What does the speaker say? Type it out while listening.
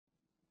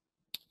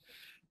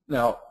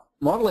Now,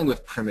 modeling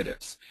with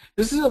primitives.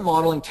 This is a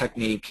modeling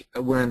technique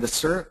wherein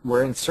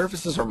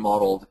surfaces are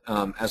modeled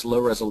as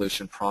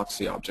low-resolution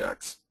proxy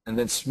objects and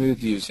then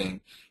smoothed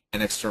using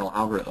an external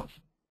algorithm.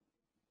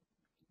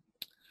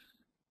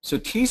 So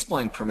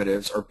T-spline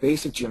primitives are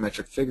basic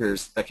geometric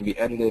figures that can be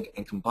edited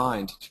and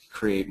combined to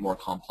create more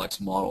complex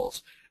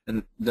models.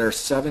 And there are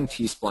 7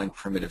 T-spline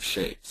primitive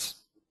shapes.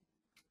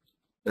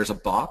 There's a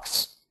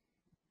box,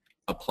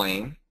 a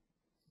plane,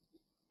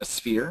 a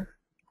sphere,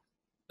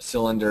 a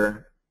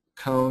cylinder,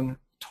 cone,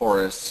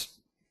 torus,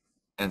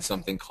 and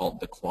something called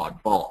the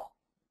quad ball.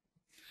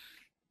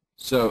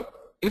 So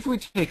if we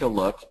take a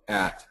look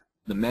at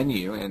the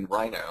menu in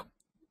Rhino,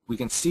 we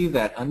can see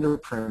that under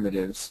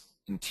primitives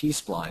in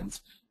T-splines,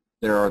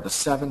 there are the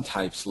 7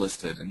 types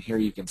listed, and here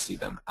you can see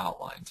them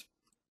outlined.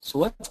 So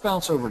let's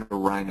bounce over to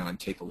Rhino and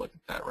take a look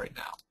at that right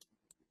now.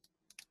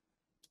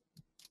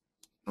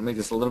 I'll make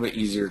this a little bit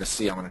easier to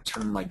see. I'm going to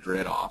turn my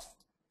grid off.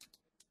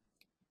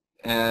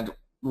 And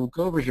we'll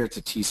go over here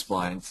to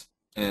T-splines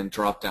and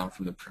drop down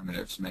from the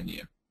primitives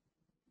menu.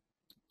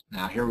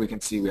 Now here we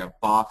can see we have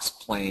box,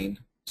 plane,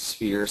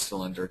 sphere,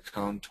 cylinder,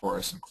 cone,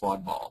 torus, and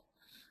quad ball.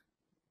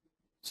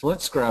 So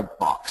let's grab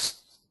box.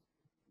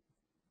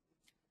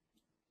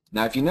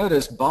 Now if you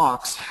notice,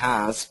 box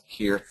has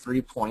here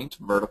 3-point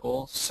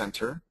vertical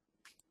center,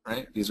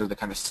 right? These are the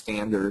kind of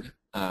standard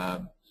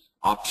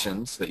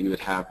options that you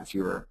would have if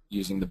you were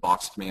using the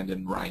box command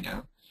in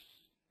Rhino.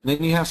 And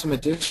then you have some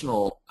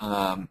additional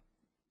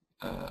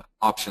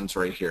options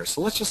right here. So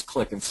let's just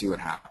click and see what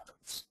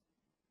happens.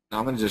 Now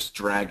I'm going to just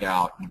drag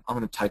out, and I'm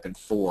going to type in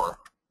 4.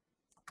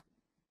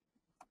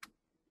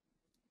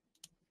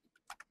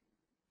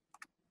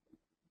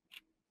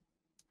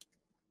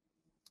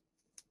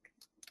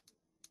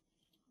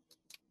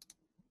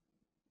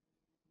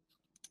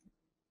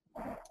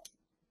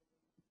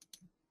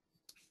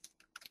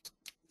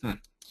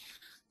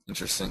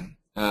 Interesting.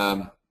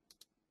 I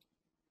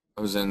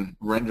was in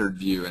rendered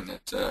view and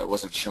it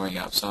wasn't showing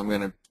up, so I'm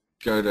going to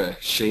go to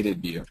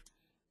shaded view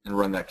and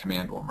run that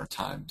command one more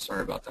time.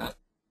 Sorry about that.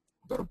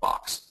 Go to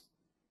box.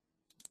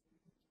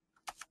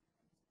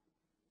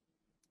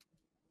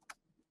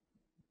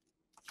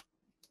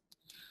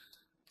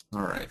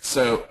 All right,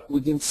 so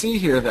we can see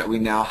here that we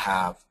now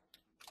have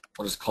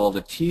what is called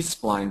a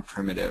T-spline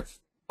primitive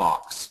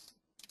box.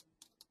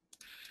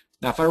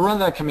 Now if I run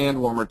that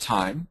command one more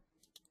time,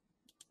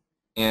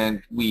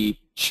 and we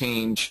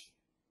change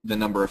the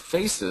number of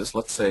faces,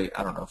 let's say,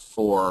 I don't know,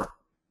 4,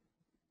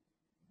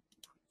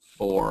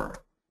 4,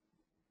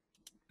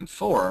 and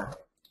 4,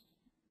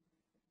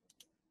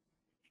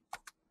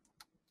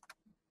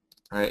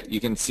 right?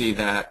 You can see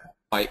that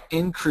by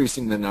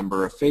increasing the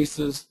number of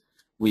faces,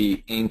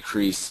 we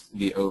increase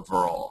the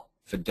overall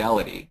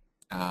fidelity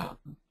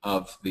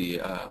of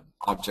the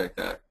object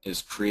that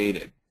is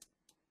created.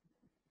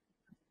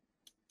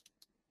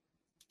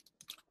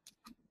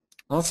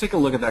 Now let's take a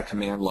look at that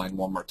command line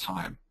one more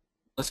time.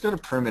 Let's go to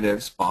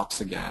primitives,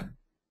 box again,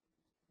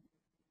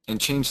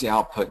 and change the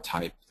output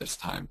type this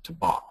time to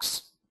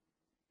box.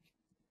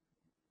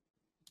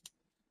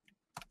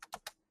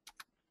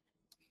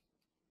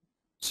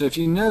 So if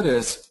you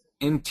notice,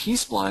 in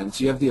T-splines,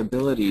 you have the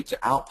ability to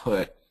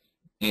output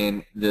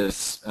in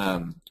this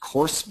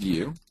coarse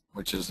view,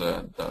 which is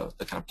the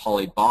kind of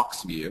poly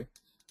box view,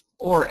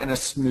 or in a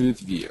smooth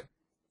view,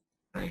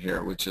 right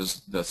here, which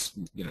is this,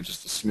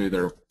 just a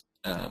smoother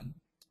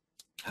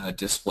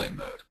display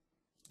mode.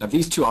 Now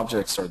these two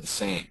objects are the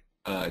same.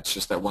 It's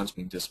just that one's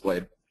being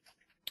displayed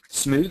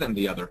smooth and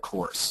the other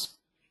coarse.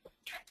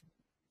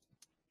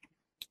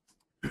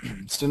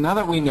 So now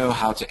that we know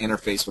how to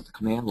interface with the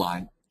command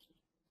line,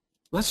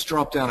 let's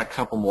drop down a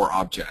couple more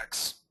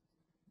objects.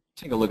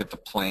 Take a look at the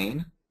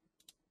plane.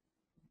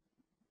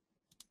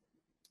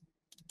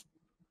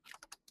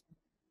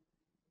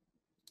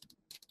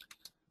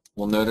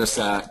 We'll notice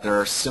that there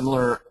are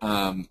similar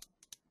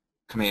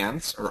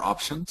commands or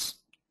options.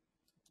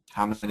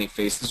 How many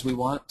faces we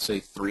want, say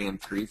 3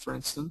 and 3, for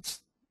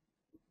instance.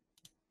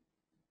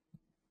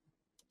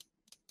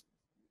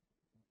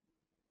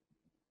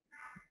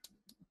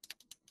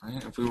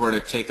 Right. If we were to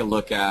take a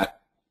look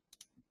at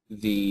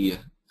the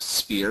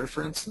sphere,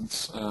 for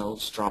instance, we'll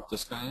just drop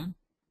this guy in.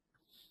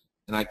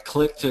 And I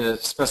click to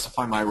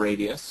specify my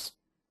radius,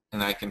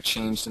 and I can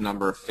change the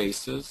number of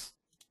faces,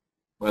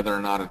 whether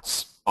or not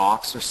it's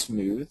box or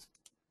smooth.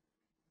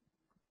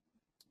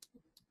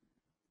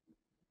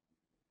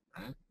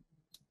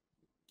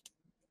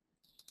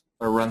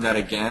 I'll run that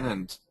again,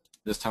 and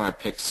this time I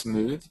pick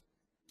smooth.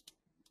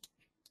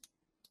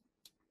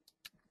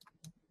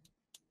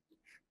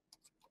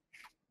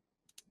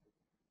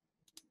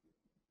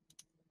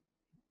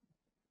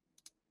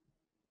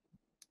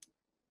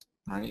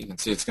 All right, you can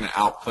see it's going to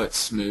output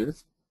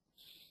smooth,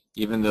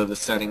 even though the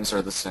settings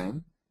are the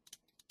same.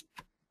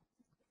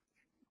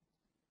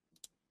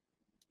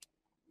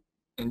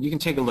 And you can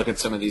take a look at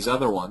some of these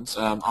other ones.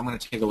 I'm going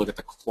to take a look at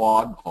the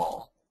quad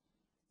ball.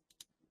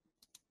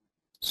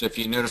 So if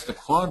you notice the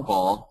quad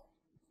ball,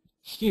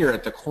 here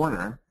at the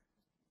corner,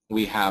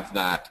 we have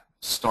that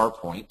star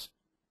point,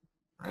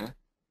 right?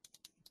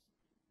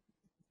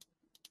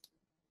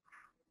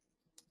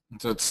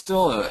 And so it's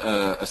still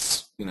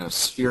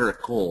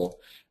spherical,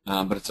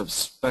 but it's a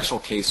special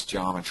case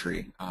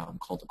geometry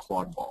called the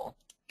quad ball.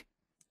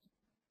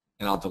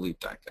 And I'll delete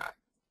that guy.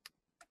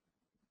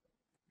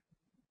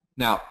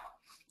 Now,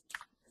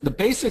 the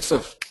basics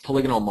of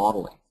polygonal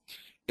modeling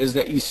is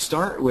that you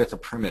start with a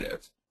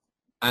primitive,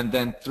 and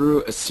then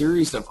through a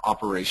series of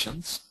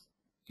operations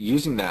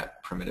using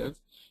that primitive,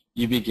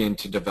 you begin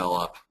to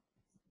develop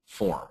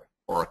form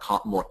or a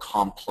more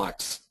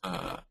complex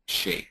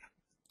shape.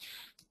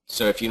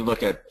 So if you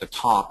look at the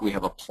top, we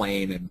have a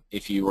plane, and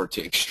if you were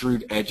to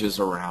extrude edges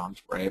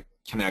around, right,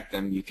 connect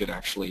them, you could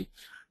actually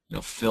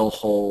fill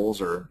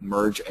holes or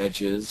merge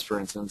edges, for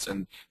instance,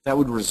 and that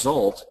would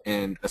result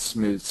in a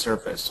smooth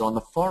surface. So on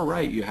the far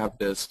right, you have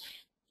this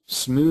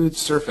smooth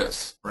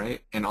surface,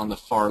 right, and on the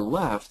far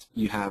left,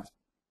 you have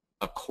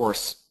a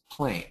coarse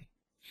plane.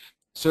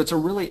 So it's a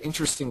really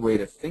interesting way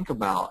to think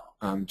about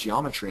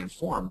geometry and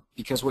form,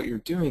 because what you're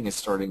doing is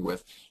starting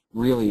with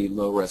really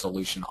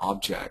low-resolution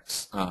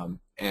objects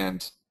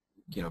and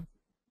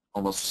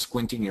almost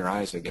squinting your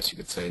eyes, I guess you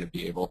could say, to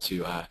be able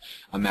to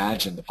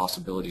imagine the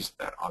possibilities of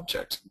that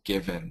object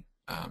given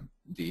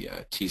the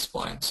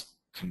T-Splines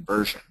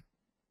conversion.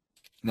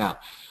 Now,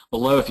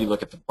 below, if you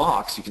look at the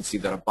box, you can see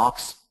that a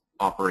box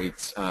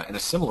operates in a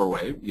similar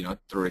way,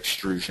 through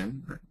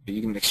extrusion.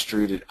 You can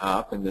extrude it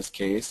up in this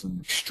case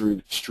and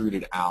extrude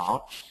it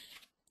out,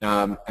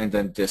 and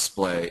then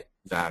display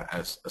that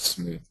as a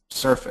smooth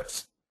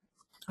surface.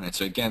 Right,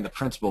 so again, the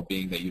principle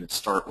being that you would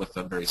start with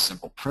a very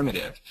simple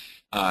primitive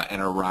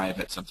and arrive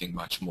at something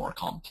much more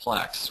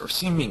complex, or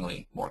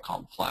seemingly more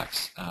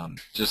complex,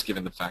 just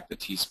given the fact that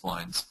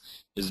T-Splines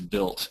is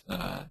built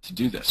to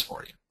do this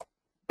for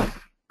you.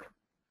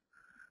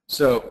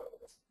 So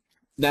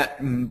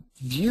that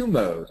view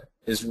mode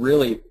is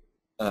really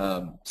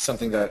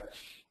something that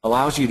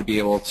allows you to be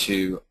able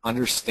to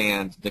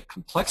understand the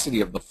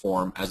complexity of the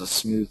form as a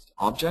smooth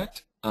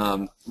object,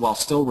 while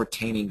still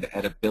retaining the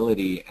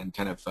editability and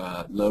kind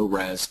of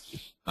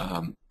low-res,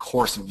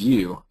 coarse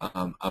view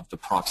of the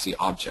proxy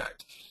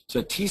object.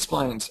 So a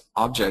T-Splines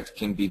object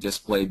can be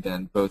displayed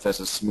then both as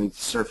a smooth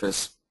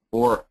surface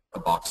or a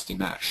boxed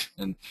mesh.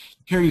 And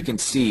here you can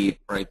see,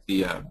 right,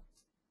 the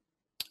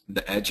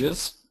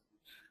edges.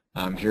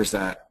 Here's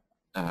that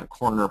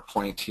corner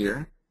point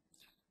here.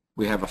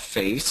 We have a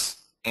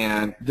face,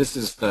 and this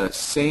is the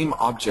same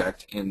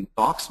object in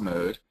box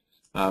mode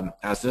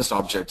as this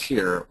object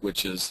here,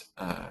 which is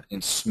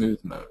in smooth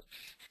mode.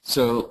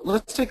 So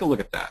let's take a look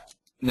at that.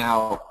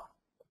 Now,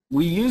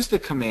 we use the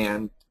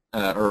command,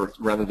 or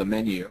rather the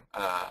menu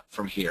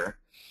from here.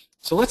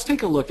 So let's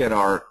take a look at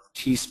our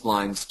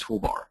T-Splines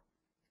toolbar.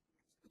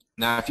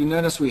 Now, if you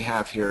notice, we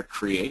have here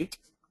Create,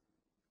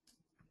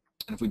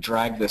 and if we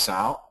drag this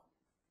out,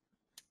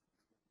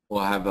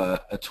 we'll have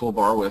a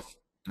toolbar with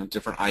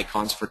different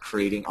icons for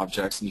creating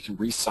objects, and you can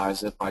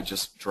resize it by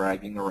just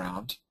dragging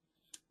around.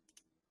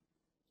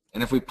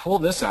 And if we pull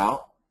this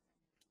out,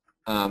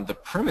 the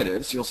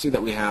primitives, you'll see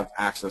that we have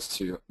access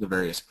to the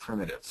various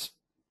primitives.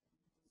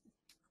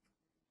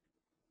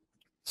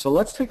 So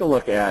let's take a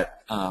look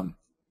at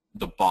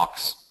the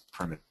box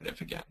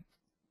primitive again.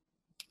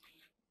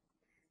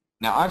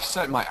 Now I've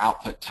set my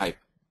output type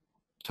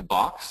to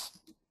box,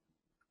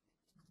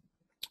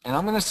 and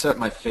I'm going to set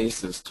my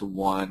faces to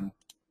 1,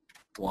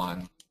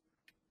 1,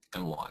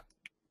 and 1.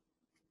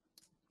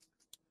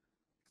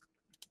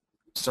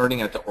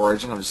 Starting at the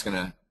origin, I'm just going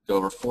to go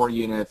over 4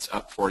 units,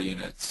 up 4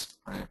 units,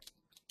 right?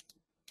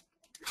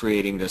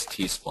 Creating this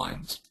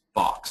T-Splines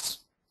box.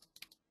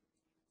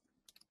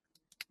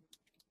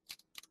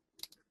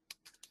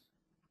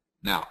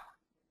 Now,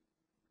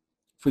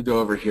 if we go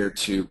over here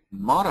to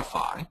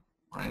modify,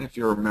 right? If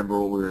you remember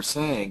what we were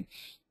saying,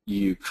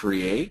 you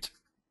create,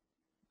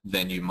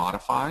 then you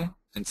modify,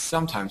 and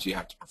sometimes you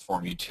have to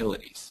perform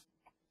utilities.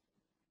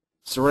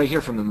 So right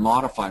here from the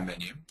modify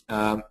menu,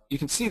 you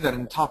can see that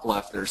in the top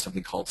left there's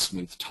something called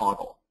smooth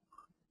toggle.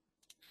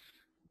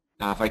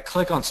 Now if I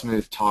click on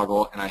smooth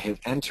toggle and I hit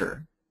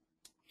enter,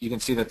 you can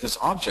see that this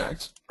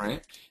object,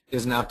 right,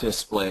 is now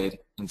displayed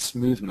in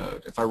smooth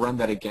mode. If I run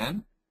that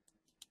again,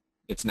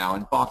 it's now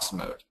in box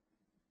mode,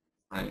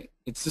 right?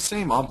 It's the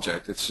same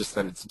object, it's just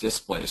that its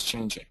display is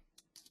changing,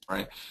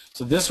 right?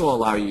 So this will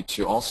allow you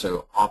to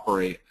also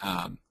operate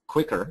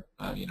quicker,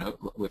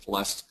 with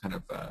less kind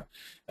of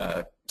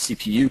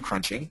CPU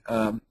crunching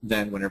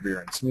than whenever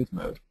you're in smooth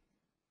mode.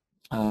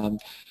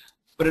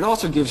 But it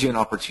also gives you an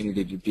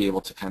opportunity to be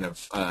able to kind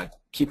of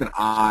keep an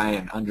eye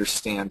and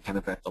understand kind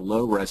of at the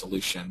low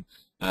resolution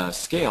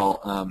scale,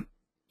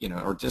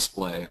 or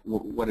display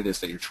what it is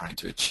that you're trying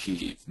to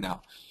achieve.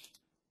 Now,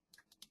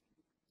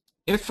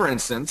 if, for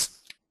instance,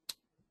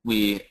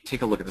 we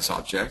take a look at this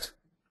object,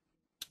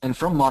 and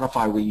from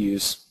modify we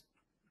use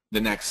the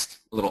next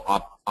little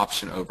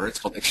option over, it's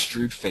called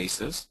extrude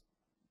faces.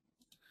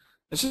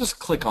 Let's just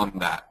click on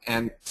that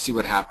and see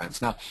what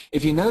happens. Now,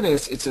 if you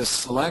notice, it says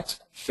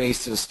select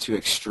faces to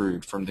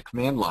extrude from the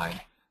command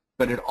line,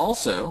 but it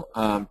also,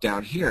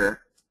 down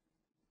here,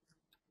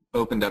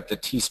 opened up the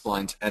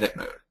T-Splines edit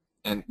mode.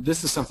 And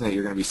this is something that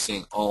you're going to be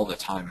seeing all the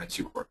time as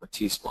you work with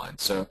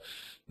T-Splines. So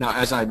now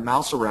as I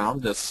mouse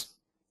around, this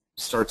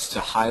starts to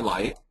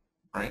highlight,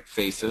 right,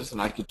 faces,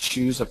 and I could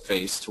choose a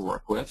face to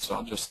work with.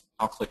 So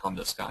I'll click on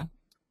this guy.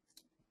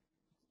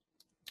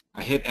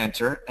 I hit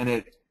enter, and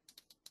it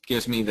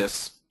gives me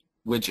this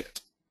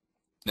widget.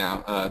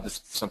 Now, this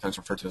is sometimes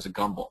referred to as a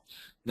gumball.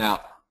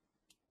 Now,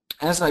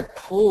 as I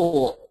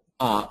pull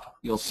up,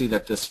 you'll see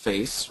that this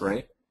face,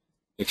 right,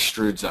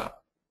 extrudes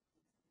up.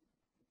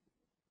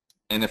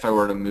 And if I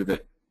were to move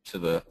it to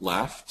the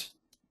left,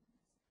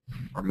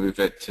 or move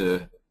it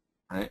to,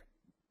 right,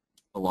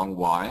 along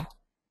Y,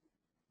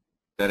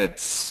 that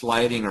it's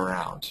sliding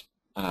around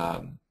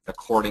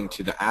according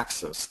to the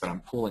axis that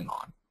I'm pulling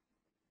on.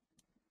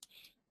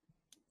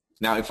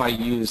 Now, if I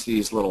use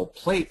these little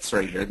plates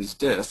right here, these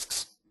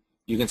discs,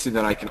 you can see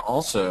that I can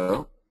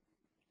also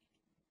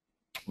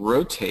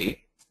rotate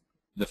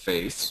the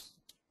face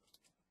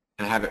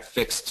and have it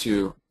fixed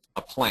to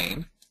a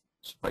plane.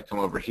 So if I come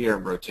over here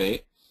and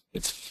rotate,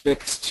 it's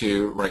fixed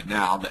to, right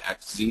now, the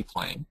XZ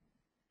plane,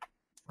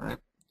 right?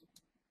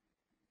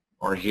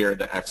 Or here,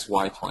 the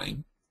XY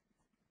plane.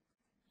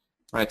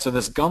 Right, so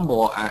this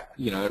gumball,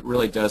 it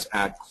really does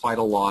add quite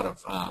a lot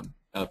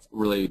of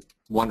really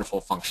wonderful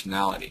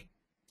functionality.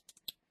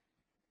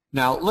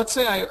 Now, let's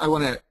say I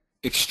want to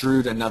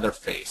extrude another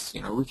face.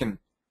 We can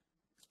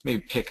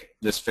maybe pick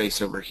this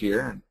face over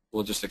here, and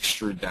we'll just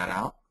extrude that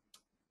out.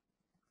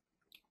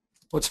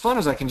 What's fun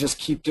is I can just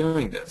keep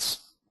doing this.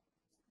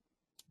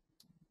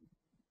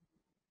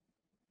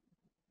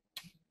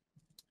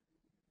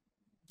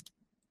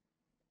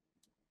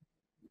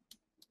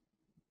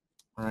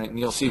 All right, and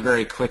you'll see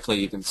very quickly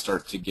you can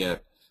start to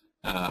get,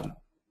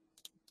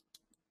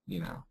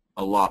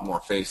 a lot more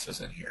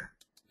faces in here.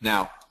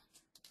 Now,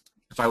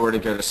 if I were to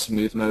go to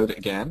smooth mode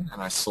again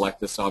and I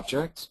select this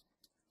object,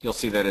 you'll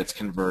see that it's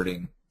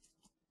converting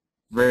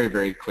very,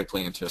 very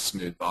quickly into a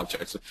smooth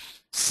object. So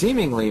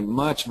seemingly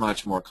much,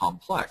 much more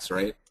complex,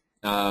 right?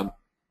 Now,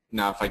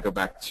 if I go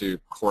back to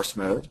coarse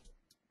mode,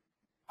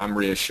 I'm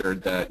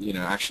reassured that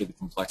actually the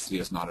complexity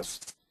is not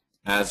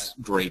as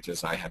great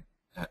as I had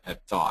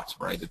thought,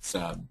 right? It's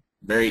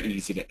very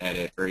easy to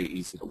edit, very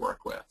easy to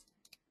work with.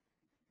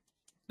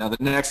 Now, the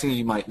next thing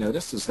you might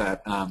notice is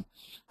that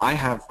I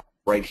have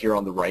right here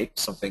on the right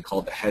something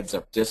called the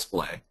heads-up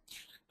display.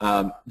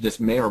 This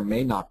may or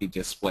may not be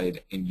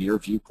displayed in your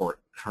viewport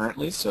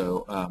currently,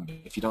 so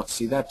if you don't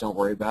see that, don't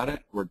worry about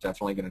it. We're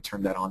definitely going to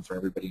turn that on for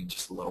everybody in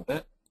just a little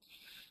bit.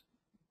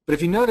 But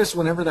if you notice,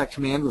 whenever that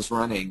command was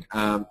running,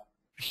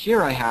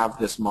 here I have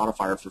this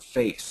modifier for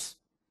face.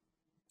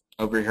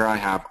 Over here I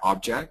have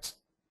object,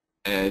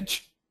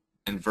 edge,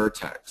 and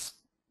vertex.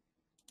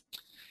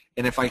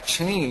 And if I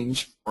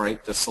change,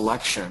 right, the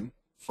selection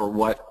for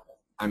what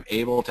I'm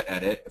able to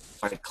edit,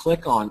 if I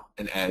click on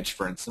an edge,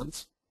 for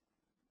instance,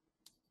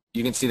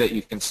 you can see that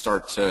you can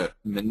start to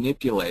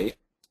manipulate,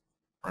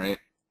 right,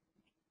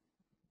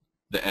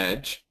 the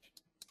edge,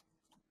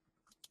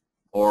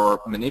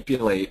 or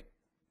manipulate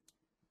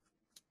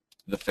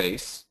the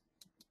face.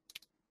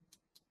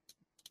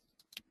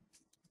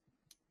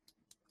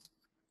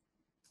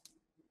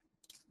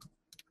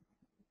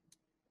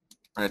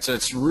 All right, so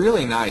it's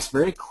really nice,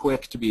 very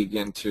quick to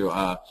begin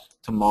to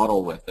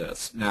model with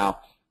this. Now,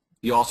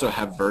 you also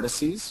have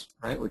vertices,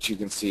 right, which you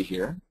can see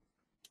here.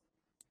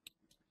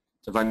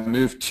 So if I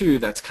move two,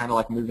 that's kind of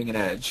like moving an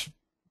edge.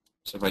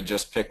 So if I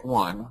just pick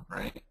one,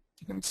 right,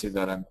 you can see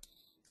that I'm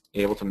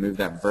able to move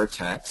that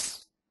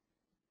vertex.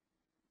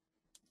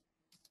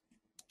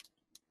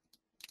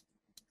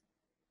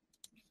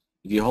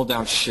 If you hold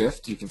down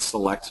Shift, you can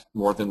select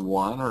more than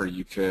one, or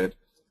you could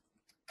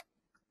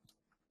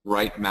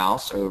right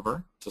mouse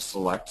over to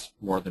select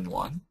more than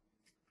one.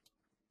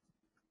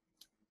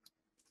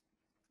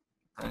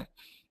 Right?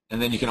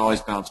 And then you can always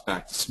bounce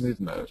back to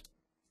smooth mode.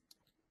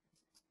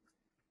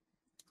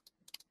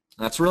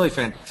 And that's really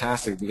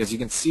fantastic because you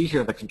can see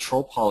here the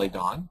control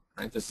polygon,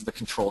 right? This is the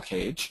control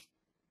cage.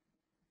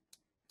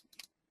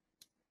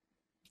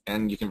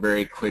 And you can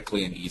very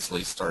quickly and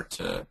easily start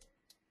to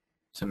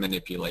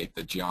manipulate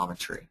the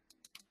geometry.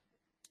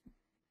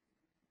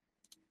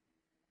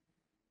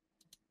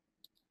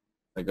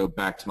 I go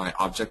back to my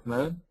object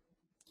mode,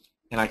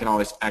 and I can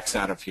always X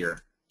out of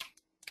here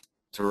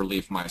to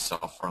relieve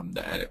myself from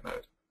the edit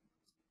mode.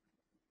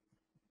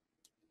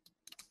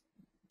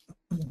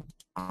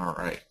 All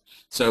right.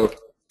 So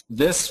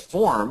this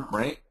form,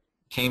 right,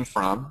 came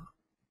from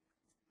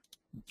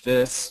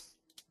this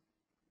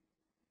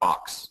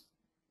box.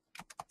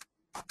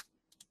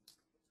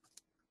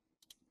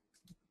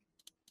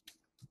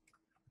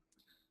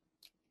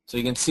 So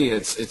you can see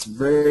it's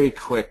very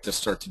quick to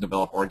start to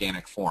develop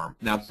organic form.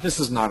 Now, this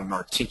is not an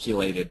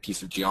articulated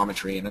piece of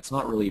geometry, and it's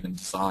not really even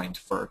designed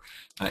for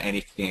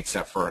anything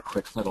except for a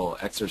quick little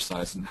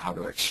exercise in how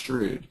to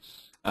extrude.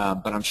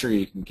 But I'm sure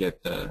you can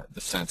get the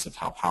sense of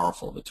how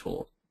powerful the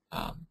tool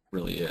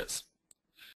really is.